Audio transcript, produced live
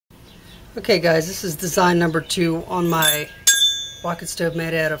Okay guys, this is design number 2 on my rocket stove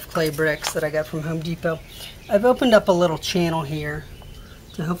made out of clay bricks that I got from Home Depot. I've opened up a little channel here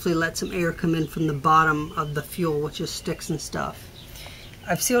to hopefully let some air come in from the bottom of the fuel, which is sticks and stuff.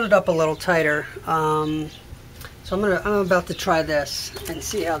 I've sealed it up a little tighter, so I'm about to try this and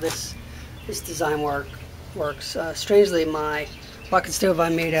see how this design works. Strangely, my rocket stove I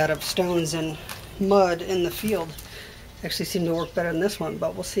made out of stones and mud in the field actually seemed to work better than this one,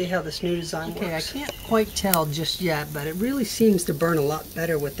 but we'll see how this new design works. Okay, I can't quite tell just yet, but it really seems to burn a lot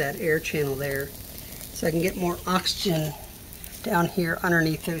better with that air channel there. So I can get more oxygen down here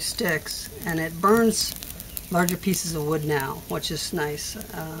underneath those sticks, and it burns larger pieces of wood now, which is nice.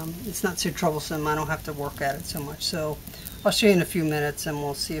 It's not so troublesome. I don't have to work at it so much. So I'll show you in a few minutes and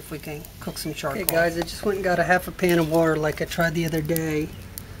we'll see if we can cook some charcoal. Okay guys, I just went and got a half a pan of water like I tried the other day,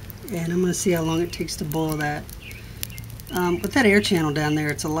 and I'm going to see how long it takes to boil that. With that air channel down there,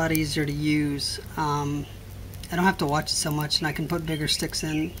 it's a lot easier to use. I don't have to watch it so much, and I can put bigger sticks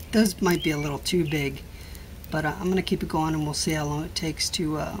in. Those might be a little too big, but I'm going to keep it going and we'll see how long it takes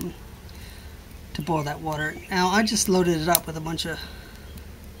to boil that water. Now I just loaded it up with a bunch of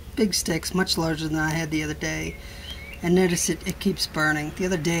big sticks, much larger than I had the other day, and notice it keeps burning. The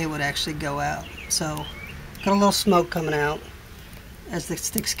other day it would actually go out, so got a little smoke coming out as the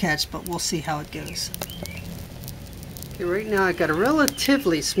sticks catch, but we'll see how it goes. Okay, right now I got a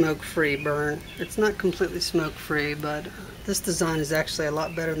relatively smoke-free burn. It's not completely smoke-free, but this design is actually a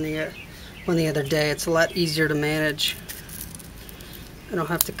lot better than the one the other day. It's a lot easier to manage. I don't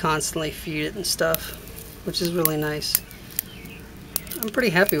have to constantly feed it and stuff, which is really nice. I'm pretty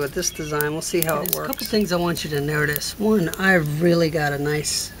happy with this design. We'll see how it works. A couple things I want you to notice. One, I've really got a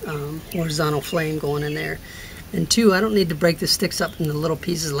nice horizontal flame going in there. And two, I don't need to break the sticks up into little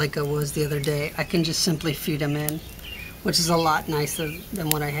pieces like I was the other day. I can just simply feed them in, which is a lot nicer than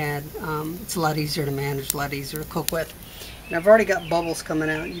what I had. It's a lot easier to manage, a lot easier to cook with. And I've already got bubbles coming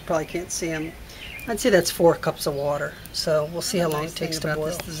out. You probably can't see them. I'd say that's 4 cups of water. So we'll see how long it takes to boil.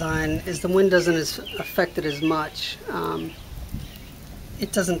 This design is the wind doesn't affect it as much.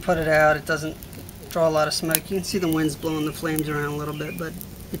 It doesn't put it out. It doesn't draw a lot of smoke. You can see the wind's blowing the flames around a little bit, but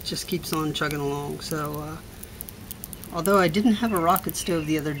it just keeps on chugging along. So although I didn't have a rocket stove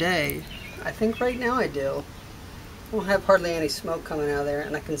the other day, I think right now I do. I don't have hardly any smoke coming out of there,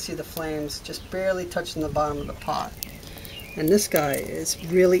 and I can see the flames just barely touching the bottom of the pot. And this guy is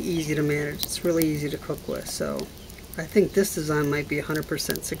really easy to manage. It's really easy to cook with. So I think this design might be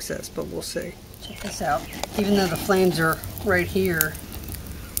 100% success, but we'll see. Check this out. Even though the flames are right here,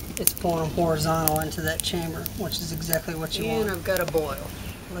 it's pulling horizontal into that chamber, which is exactly what you want. And I've got a boil.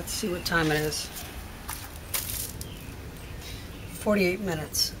 Let's see what time it is. 48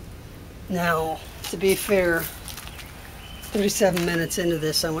 minutes. Now, to be fair, 37 minutes into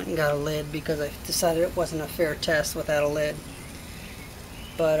this I went and got a lid because I decided it wasn't a fair test without a lid.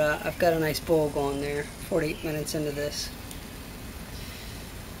 But I've got a nice boil going there, 48 minutes into this.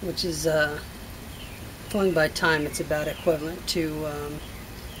 Which is, going by time, it's about equivalent to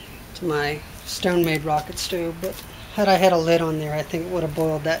my stone-made rocket stove. But had I had a lid on there, I think it would have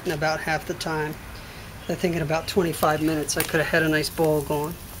boiled that in about half the time. I think in about 25 minutes I could have had a nice boil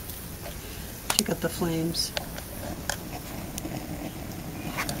going. Check out the flames.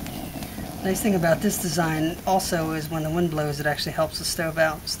 Nice thing about this design also is when the wind blows, it actually helps the stove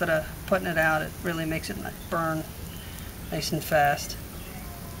out. Instead of putting it out, it really makes it burn nice and fast.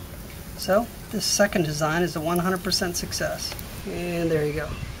 So this second design is a 100% success. And there you go.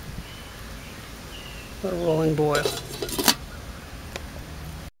 What a rolling boil.